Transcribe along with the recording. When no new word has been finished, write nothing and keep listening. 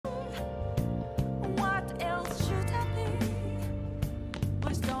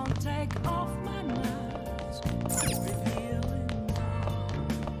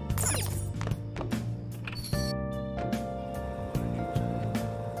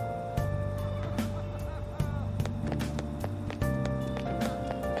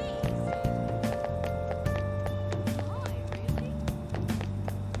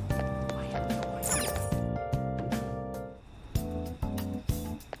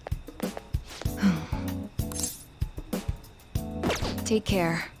Take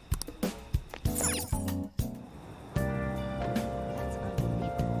care.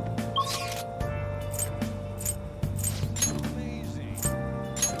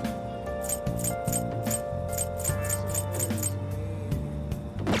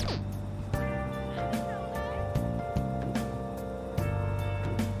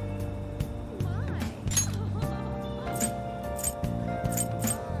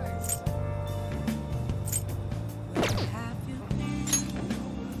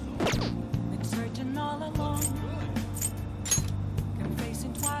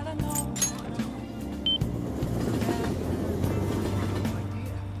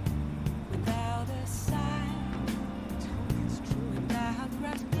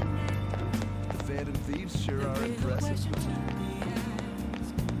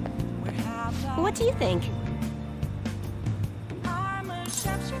 What do you think?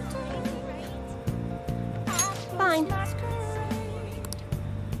 Fine.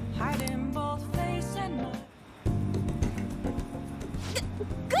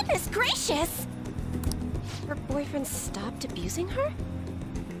 Goodness gracious! Her boyfriend stopped abusing her?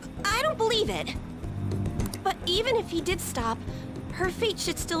 I don't believe it. But even if he did stop, her fate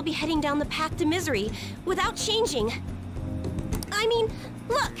should still be heading down the path to misery without changing. I mean,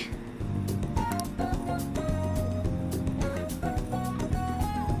 look!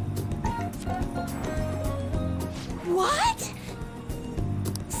 What?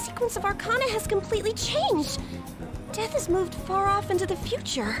 The sequence of Arcana has completely changed. Death has moved far off into the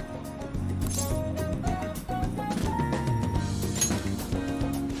future.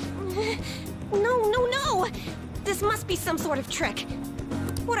 No! This must be some sort of trick.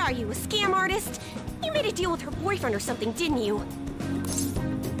 What are you, a scam artist? You made a deal with her boyfriend or something, didn't you?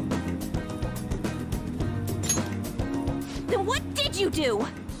 Then what did you do?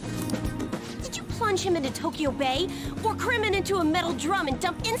 Did you plunge him into Tokyo Bay? Or cram him into a metal drum and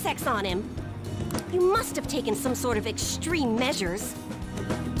dump insects on him? You must have taken some sort of extreme measures.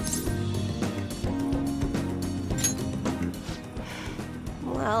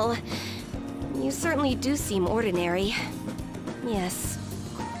 Well, you certainly do seem ordinary. Yes,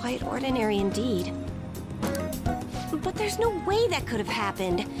 quite ordinary indeed. But there's no way that could have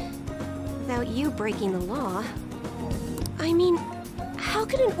happened without you breaking the law. I mean, how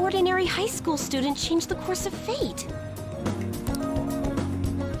could an ordinary high school student change the course of fate?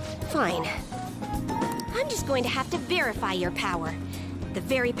 Fine. I'm just going to have to verify your power. The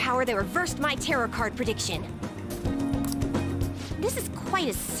very power that reversed my tarot card prediction. This is quite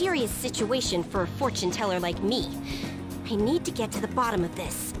a serious situation for a fortune teller like me. I need to get to the bottom of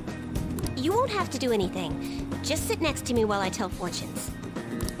this. You won't have to do anything. Just sit next to me while I tell fortunes.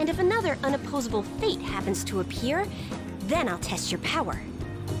 And if another unopposable fate happens to appear, then I'll test your power.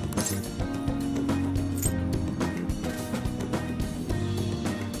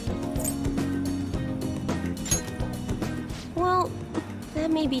 Well,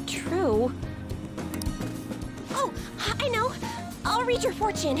 that may be true. Oh, I know! I'll read your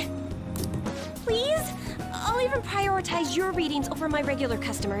fortune. Please? I'll even prioritize your readings over my regular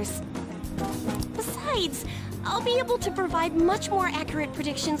customers. Besides, I'll be able to provide much more accurate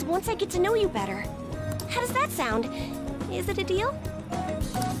predictions once I get to know you better. How does that sound? Is it a deal?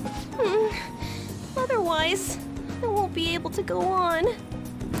 Otherwise, I won't be able to go on.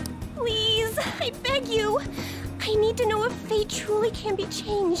 Please, I beg you. I need to know if fate truly can be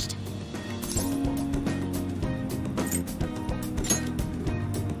changed.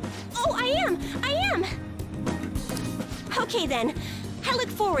 Oh, I am! Okay then, I look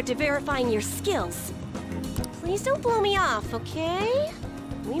forward to verifying your skills. Please don't blow me off, okay?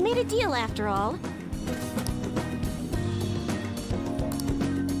 We made a deal after all.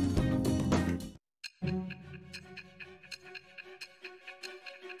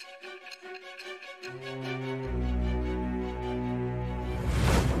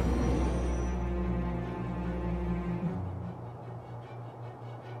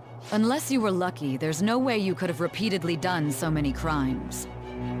 Unless you were lucky, there's no way you could have repeatedly done so many crimes.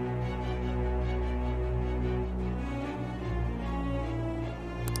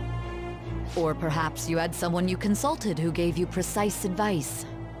 Or perhaps you had someone you consulted who gave you precise advice.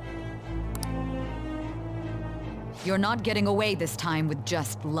 You're not getting away this time with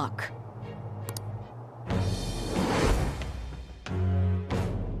just luck.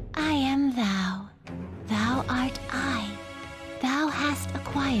 I am thou. Thou art I. Thou hast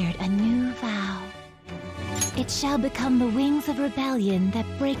acquired a new vow. It shall become the wings of rebellion that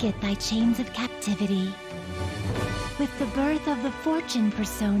breaketh thy chains of captivity. With the birth of the fortune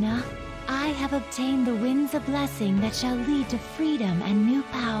persona, I have obtained the winds of blessing that shall lead to freedom and new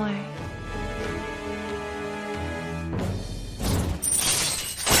power.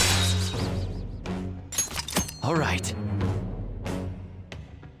 All right.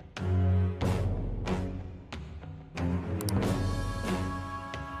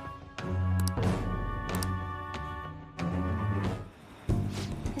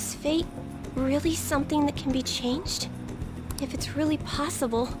 Is fate really something that can be changed? If it's really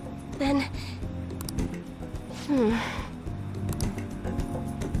possible, then...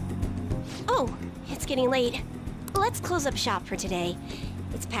 Oh, it's getting late. Let's close up shop for today.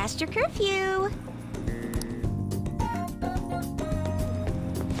 It's past your curfew.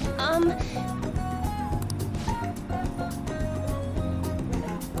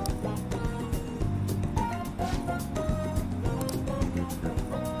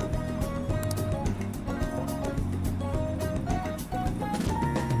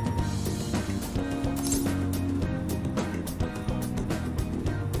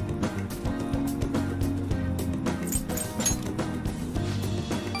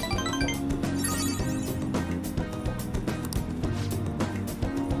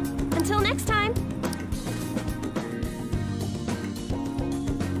 Until next time.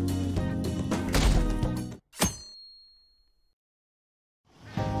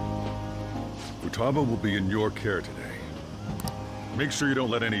 Futaba will be in your care today. Make sure you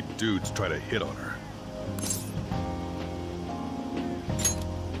don't let any dudes try to hit on her.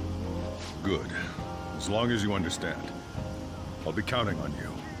 Good. As long as you understand. I'll be counting on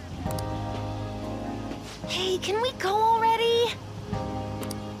you. Hey, can we go already?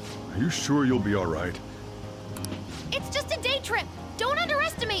 Are you sure you'll be all right? It's just a day trip. Don't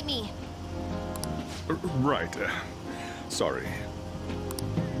underestimate me. Right. Sorry.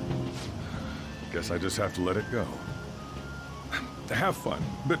 Guess I just have to let it go. Have fun,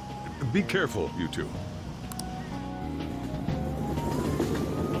 but be careful, you two.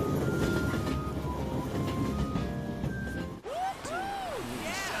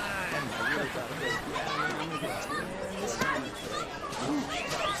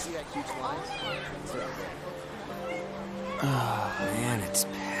 Oh, man, it's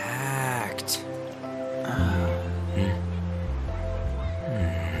packed.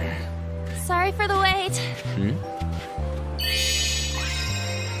 Sorry for the wait.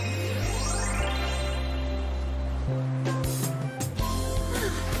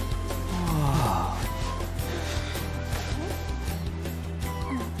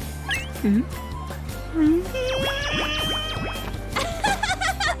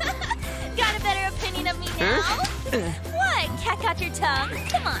 Got a better opinion of me now? What? Cat got your tongue?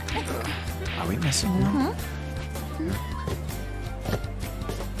 Come on. Are we messing around?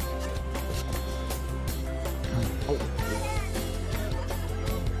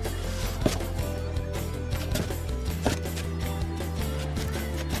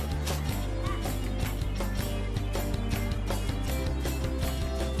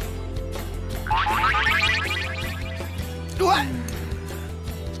 What?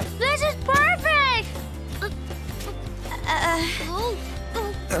 This is perfect!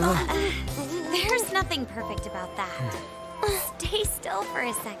 There's nothing perfect about that. Stay still for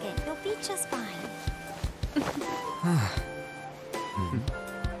a second. You'll be just fine.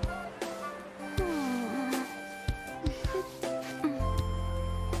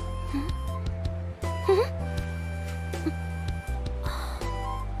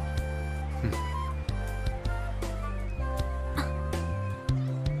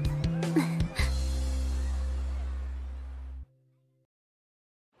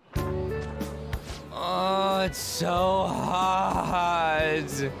 Oh, it's so hot.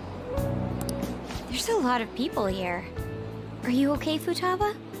 There's a lot of people here. Are you okay,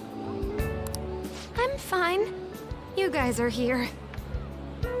 Futaba? I'm fine. You guys are here.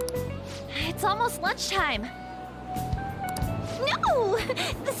 It's almost lunchtime. No!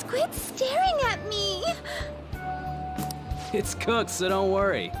 The squid's staring at me! It's cooked, so don't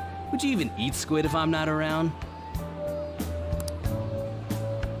worry. Would you even eat squid if I'm not around?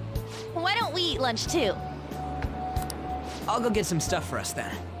 Why don't we eat lunch too? I'll go get some stuff for us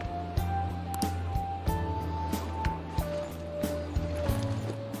then.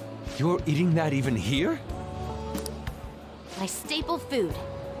 You're eating that even here? My staple food.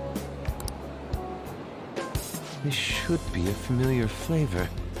 This should be a familiar flavor.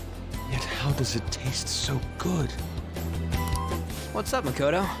 Yet how does it taste so good? What's up,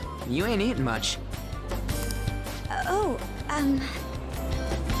 Makoto? You ain't eating much.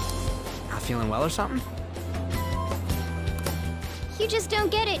 Not feeling well or something? You just don't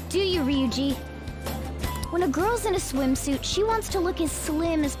get it, do you, Ryuji? When a girl's in a swimsuit, she wants to look as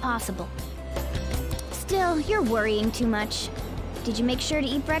slim as possible. Still, you're worrying too much. Did you make sure to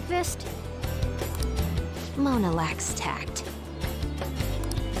eat breakfast? Mona lacks tact.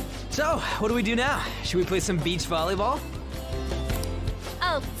 So, what do we do now? Should we play some beach volleyball?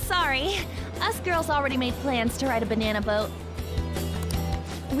 Oh, sorry. Us girls already made plans to ride a banana boat.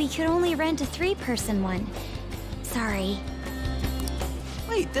 We could only rent a 3-person one. Sorry.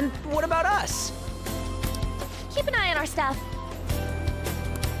 Wait, then what about us? Keep an eye on our stuff.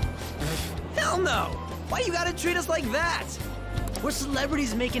 Hell no! Why you gotta treat us like that? We're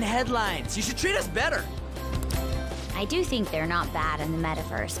celebrities making headlines. You should treat us better. I do think they're not bad in the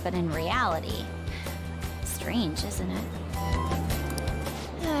metaverse, but in reality... Strange, isn't it?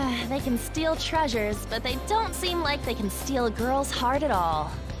 They can steal treasures, but they don't seem like they can steal a girl's heart at all.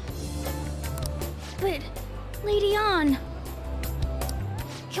 But... Lady Ann...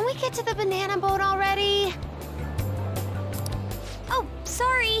 Can we get to the banana boat already? Oh,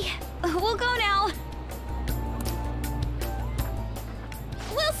 sorry. We'll go now.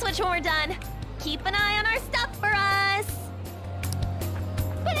 We'll switch when we're done. Keep an eye on our stuff for us.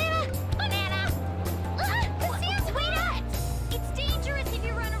 Banana! Banana! Sam's, wait up! It's dangerous if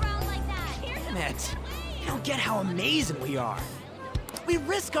you run around like that. Damn it! You don't get how amazing we are. We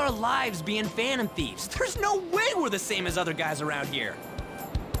risk our lives being Phantom Thieves. There's no way we're the same as other guys around here.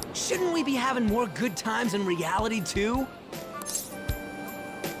 Shouldn't we be having more good times in reality, too?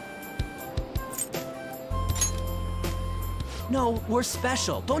 No, we're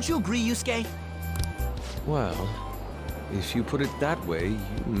special. Don't you agree, Yusuke? Well, if you put it that way,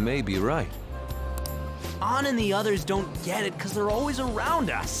 you may be right. Ann and the others don't get it because they're always around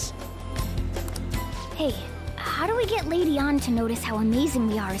us. Hey, how do we get Lady Ann to notice how amazing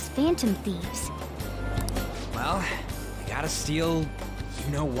we are as Phantom Thieves? Well, we gotta steal...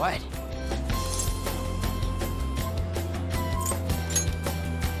 you know what?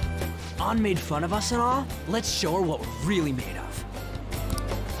 Ann made fun of us and all. Let's show her what we're really made of.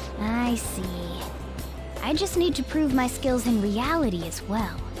 I see. I just need to prove my skills in reality as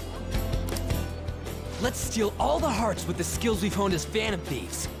well. Let's steal all the hearts with the skills we've honed as Phantom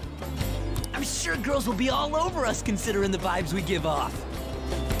Thieves. I'm sure girls will be all over us considering the vibes we give off.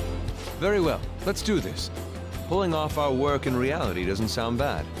 Very well, let's do this. Pulling off our work in reality doesn't sound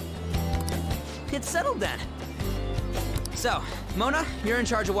bad. Get settled then. So, Mona, you're in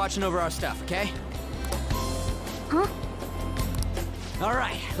charge of watching over our stuff, okay? Huh? All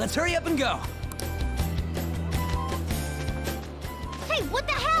right, let's hurry up and go. Hey, what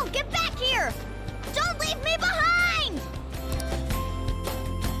the hell? Get back here! Don't leave me behind!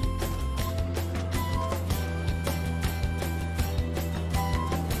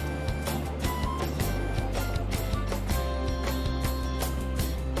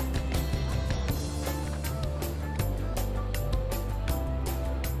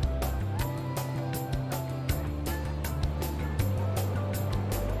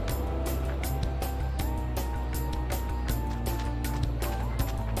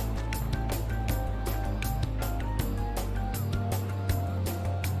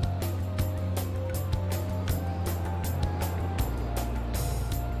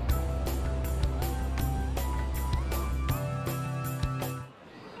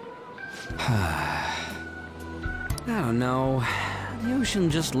 I don't know. The ocean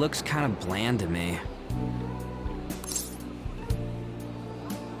just looks kind of bland to me.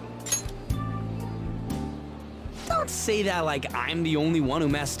 Don't say that like I'm the only one who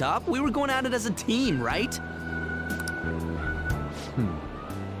messed up. We were going at it as a team, right?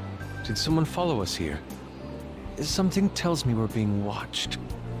 Did someone follow us here? Something tells me we're being watched.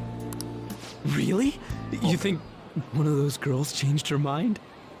 Really? You think one of those girls changed her mind?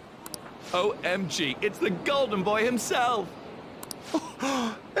 OMG, it's the Golden Boy himself!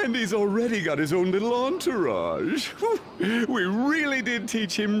 And he's already got his own little entourage. We really did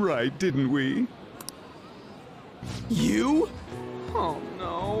teach him right, didn't we? You? Oh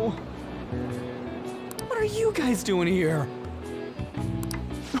no. What are you guys doing here?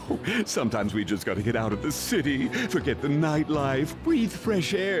 Sometimes we just gotta get out of the city, forget the nightlife, breathe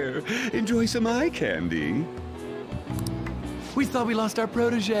fresh air, enjoy some eye candy. We thought we lost our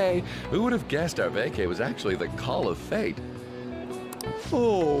protege. Who would have guessed our vacay was actually the call of fate?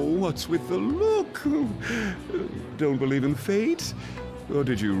 Oh, what's with the look? Don't believe in fate? Or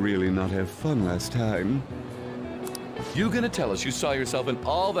did you really not have fun last time? You gonna tell us you saw yourself in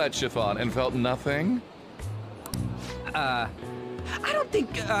all that chiffon and felt nothing? I don't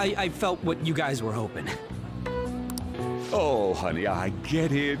think I felt what you guys were hoping. Oh, honey, I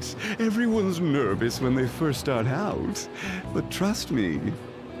get it. Everyone's nervous when they first start out. But trust me,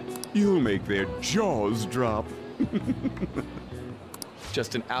 you'll make their jaws drop.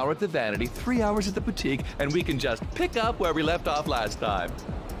 Just an hour at the Vanity, 3 hours at the boutique, and we can just pick up where we left off last time.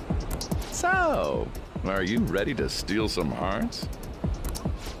 So, are you ready to steal some hearts?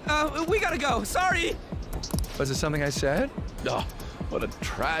 We gotta go. Sorry. Was it something I said? Oh, what a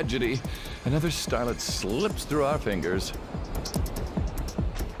tragedy. Another starlet slips through our fingers.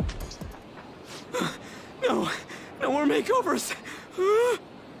 No more makeovers.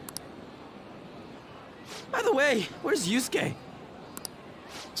 By the way, where's Yusuke?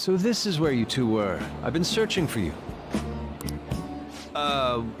 So this is where you two were. I've been searching for you.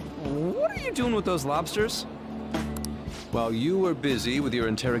 What are you doing with those lobsters? While you were busy with your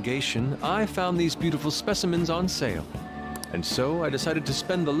interrogation, I found these beautiful specimens on sale. And so I decided to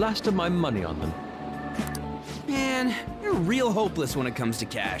spend the last of my money on them. Man, you're real hopeless when it comes to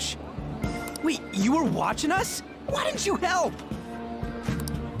cash. Wait, you were watching us? Why didn't you help?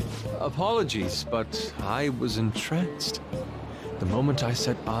 Apologies, but I was entranced. The moment I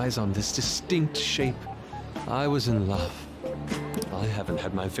set eyes on this distinct shape, I was in love. I haven't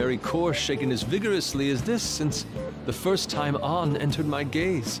had my very core shaken as vigorously as this since the first time On entered my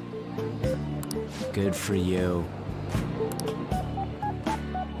gaze. Good for you.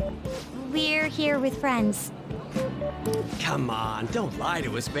 We're here with friends. Come on, don't lie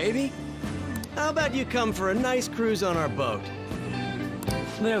to us, baby. How about you come for a nice cruise on our boat?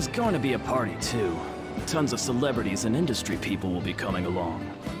 There's going to be a party, too. Tons of celebrities and industry people will be coming along.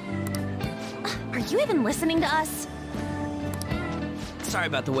 Are you even listening to us? Sorry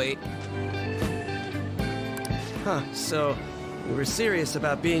about the wait. Huh, so we were serious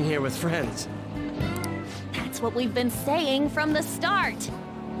about being here with friends. That's what we've been saying from the start.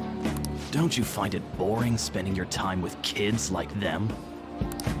 Don't you find it boring spending your time with kids like them?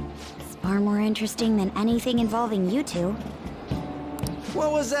 It's far more interesting than anything involving you two.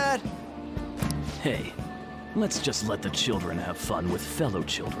 What was that? Hey, let's just let the children have fun with fellow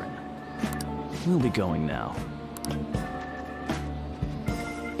children. We'll be going now.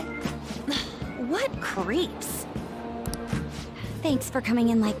 What creeps? Thanks for coming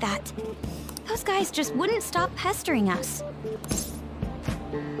in like that. Those guys just wouldn't stop pestering us.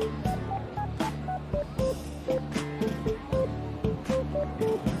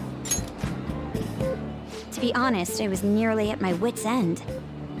 To be honest, I was nearly at my wit's end.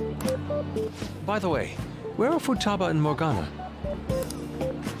 By the way, where are Futaba and Morgana?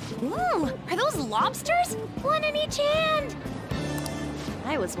 Ooh, are those lobsters? One in each hand!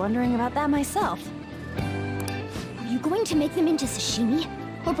 I was wondering about that myself. Are you going to make them into sashimi?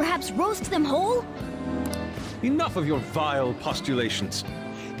 Or perhaps roast them whole? Enough of your vile postulations.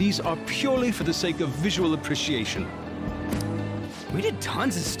 These are purely for the sake of visual appreciation. We did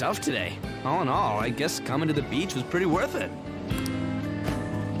tons of stuff today. All in all, I guess coming to the beach was pretty worth it.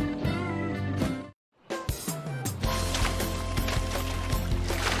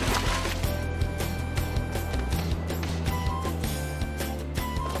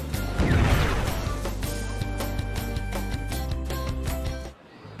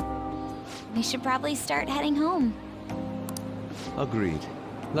 We should probably start heading home. Agreed.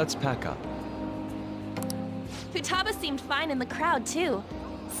 Let's pack up. Futaba seemed fine in the crowd, too.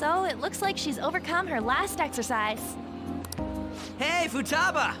 So it looks like she's overcome her last exercise. Hey,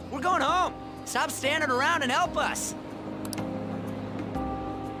 Futaba! We're going home! Stop standing around and help us!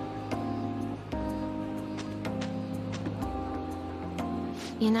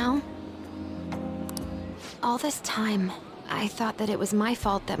 You know, all this time, I thought that it was my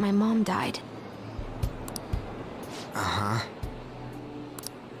fault that my mom died. Uh-huh.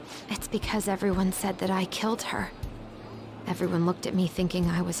 It's because everyone said that I killed her. Everyone looked at me thinking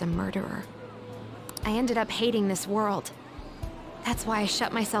I was a murderer. I ended up hating this world. That's why I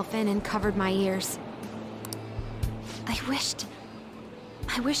shut myself in and covered my ears. I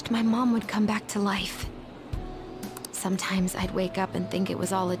wished my mom would come back to life. Sometimes I'd wake up and think it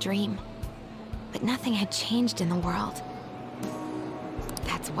was all a dream. But nothing had changed in the world.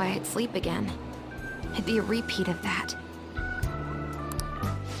 That's why I'd sleep again. It'd be a repeat of that.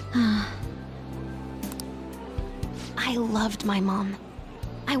 I loved my mom.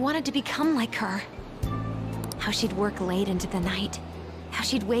 I wanted to become like her. How she'd work late into the night. How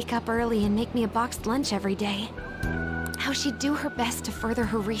she'd wake up early and make me a boxed lunch every day. How she'd do her best to further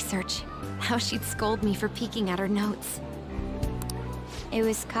her research. How she'd scold me for peeking at her notes. It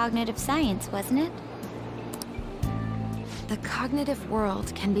was cognitive science, wasn't it? The cognitive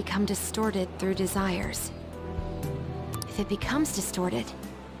world can become distorted through desires. If it becomes distorted,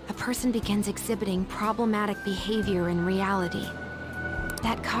 a person begins exhibiting problematic behavior in reality.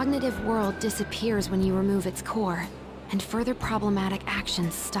 That cognitive world disappears when you remove its core, and further problematic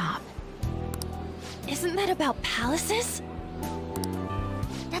actions stop. Isn't that about palaces?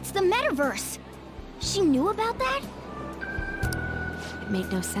 That's the metaverse! She knew about that? It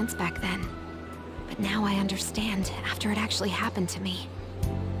made no sense back then. But now I understand after it actually happened to me.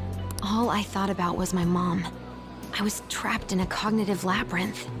 All I thought about was my mom. I was trapped in a cognitive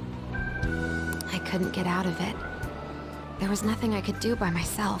labyrinth. I couldn't get out of it. There was nothing I could do by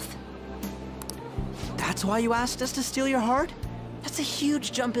myself. That's why you asked us to steal your heart? That's a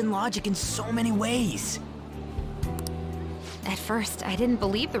huge jump in logic in so many ways. At first, I didn't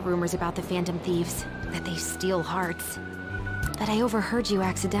believe the rumors about the Phantom Thieves, that they steal hearts. But I overheard you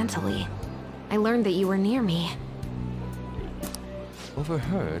accidentally. I learned that you were near me.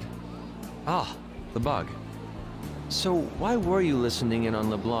 Overheard? Ah, the bug. So why were you listening in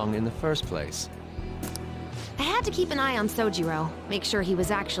on LeBlanc in the first place? I had to keep an eye on Sojiro, make sure he was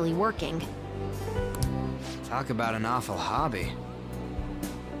actually working. Talk about an awful hobby.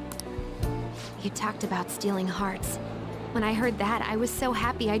 You talked about stealing hearts. When I heard that, I was so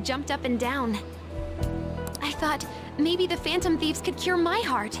happy I jumped up and down. I thought maybe the Phantom Thieves could cure my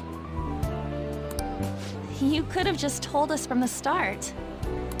heart. You could have just told us from the start.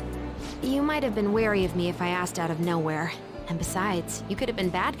 You might have been wary of me if I asked out of nowhere. And besides, you could have been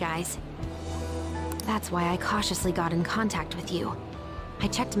bad guys. That's why I cautiously got in contact with you. I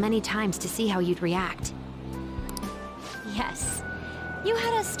checked many times to see how you'd react. Yes. You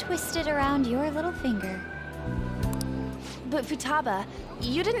had us twisted around your little finger. But Futaba,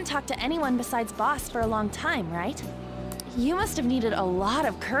 you didn't talk to anyone besides Boss for a long time, right? You must have needed a lot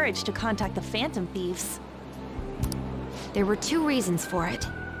of courage to contact the Phantom Thieves. There were two reasons for it.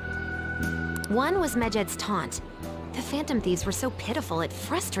 One was Medjed's taunt. The Phantom Thieves were so pitiful it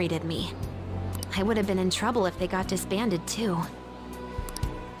frustrated me. I would have been in trouble if they got disbanded too.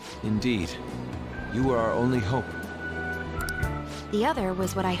 Indeed. You were our only hope. The other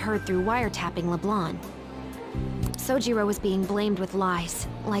was what I heard through wiretapping LeBlanc. Sojiro was being blamed with lies,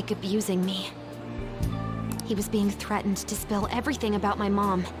 like abusing me. He was being threatened to spill everything about my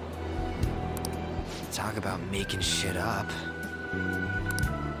mom. Talk about making shit up.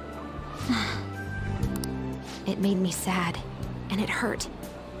 It made me sad, and it hurt.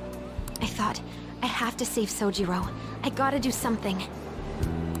 I thought, I have to save Sojiro. I gotta do something.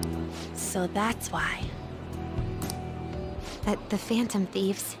 So that's why. That the Phantom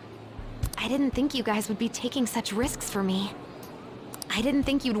Thieves... I didn't think you guys would be taking such risks for me. I didn't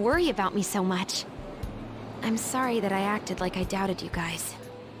think you'd worry about me so much. I'm sorry that I acted like I doubted you guys.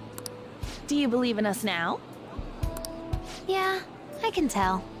 Do you believe in us now? Yeah, I can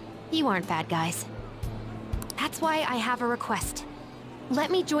tell. You aren't bad guys. That's why I have a request.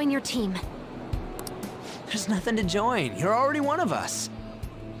 Let me join your team. There's nothing to join. You're already one of us.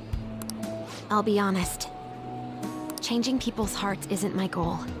 I'll be honest. Changing people's hearts isn't my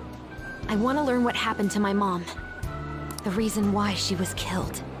goal. I want to learn what happened to my mom. The reason why she was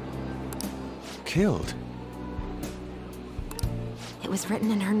killed. Killed? It was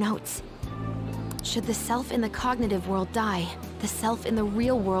written in her notes. Should the self in the cognitive world die, the self in the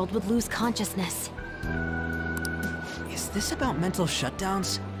real world would lose consciousness. Is this about mental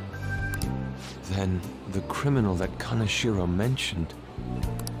shutdowns? Then the criminal that Kaneshiro mentioned.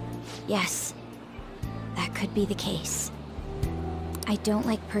 Yes. That could be the case. I don't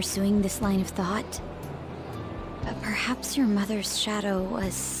like pursuing this line of thought. But perhaps your mother's shadow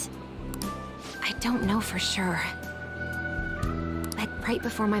was... I don't know for sure. But right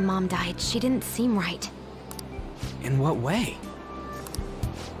before my mom died, she didn't seem right. In what way?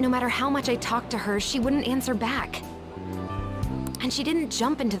 No matter how much I talked to her, she wouldn't answer back. And she didn't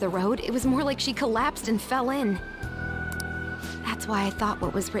jump into the road, it was more like she collapsed and fell in. That's why I thought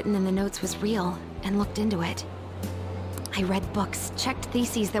what was written in the notes was real, and looked into it. I read books, checked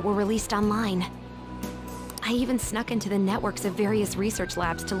theses that were released online. I even snuck into the networks of various research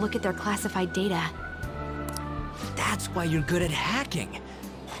labs to look at their classified data. That's why you're good at hacking.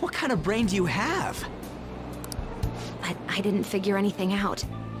 What kind of brain do you have? But I didn't figure anything out.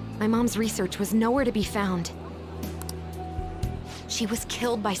 My mom's research was nowhere to be found. She was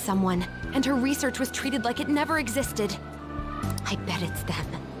killed by someone, and her research was treated like it never existed. I bet it's them.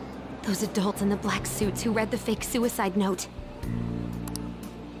 Those adults in the black suits who read the fake suicide note.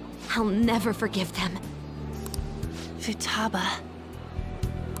 I'll never forgive them. Futaba.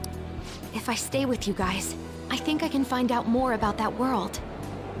 If I stay with you guys, I think I can find out more about that world.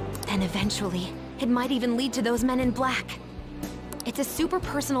 Then eventually, it might even lead to those men in black. It's a super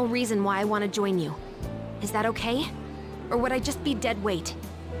personal reason why I want to join you. Is that okay? Or would I just be dead weight?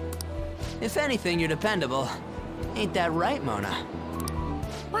 If anything, you're dependable. Ain't that right, Mona?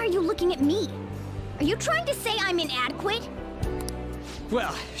 Why are you looking at me? Are you trying to say I'm inadequate?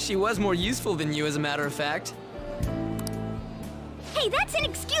 Well, she was more useful than you, as a matter of fact. Hey, that's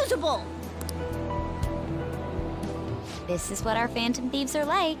inexcusable! This is what our Phantom Thieves are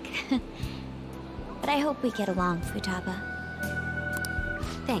like. But I hope we get along, Futaba.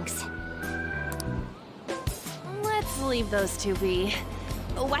 Thanks. leave those two be.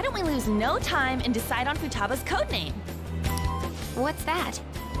 Why don't we lose no time and decide on Futaba's codename? What's that?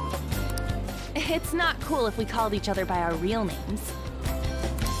 It's not cool if we called each other by our real names.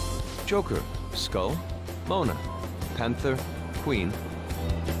 Joker, Skull, Mona, Panther, Queen,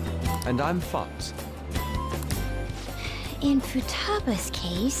 and I'm Fox. In Futaba's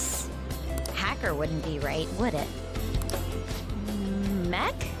case, Hacker wouldn't be right, would it?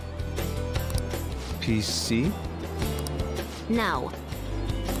 Mech? PC? No.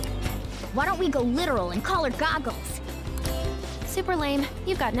 Why don't we go literal and call her Goggles? Super lame.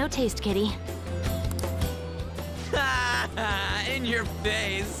 You've got no taste, kitty. In your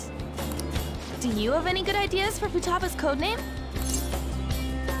face. Do you have any good ideas for Futaba's codename?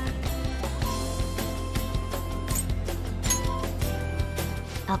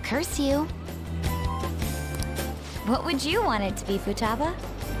 I'll curse you. What would you want it to be, Futaba?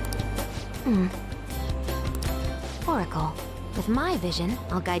 Oracle. With my vision,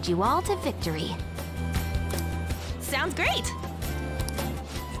 I'll guide you all to victory. Sounds great!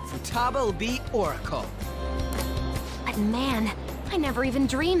 Futaba will be Oracle. But man, I never even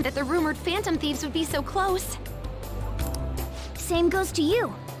dreamed that the rumored Phantom Thieves would be so close. Same goes to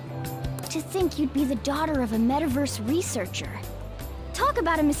you. To think you'd be the daughter of a metaverse researcher. Talk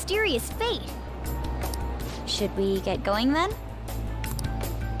about a mysterious fate. Should we get going then?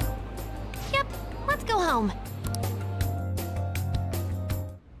 Yep, let's go home.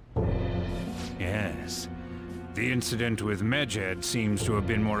 Yes. The incident with Medjed seems to have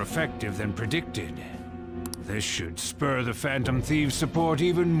been more effective than predicted. This should spur the Phantom Thieves' support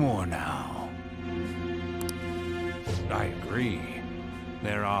even more now. I agree.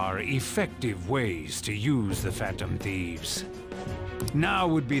 There are effective ways to use the Phantom Thieves. Now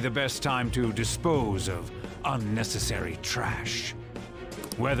would be the best time to dispose of unnecessary trash,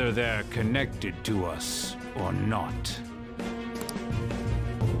 whether they're connected to us or not.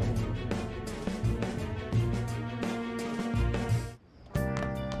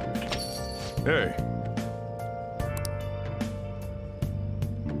 Hey.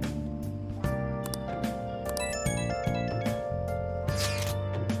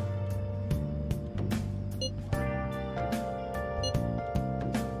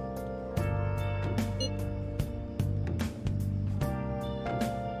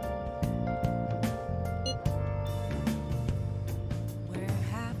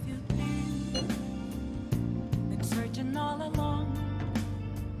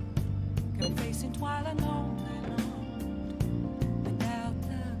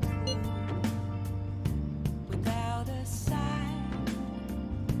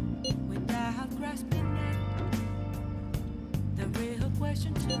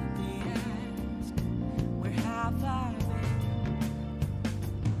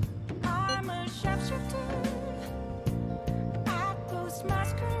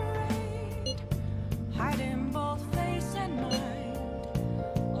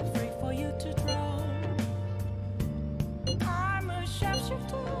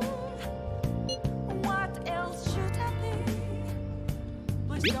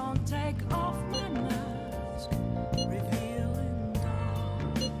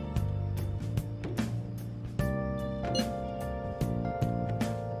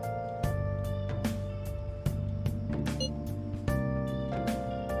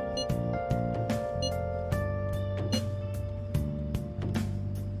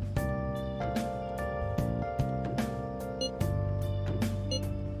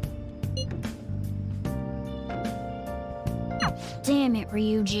 Damn it,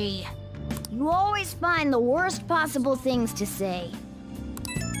 Ryuji. You always find the worst possible things to say.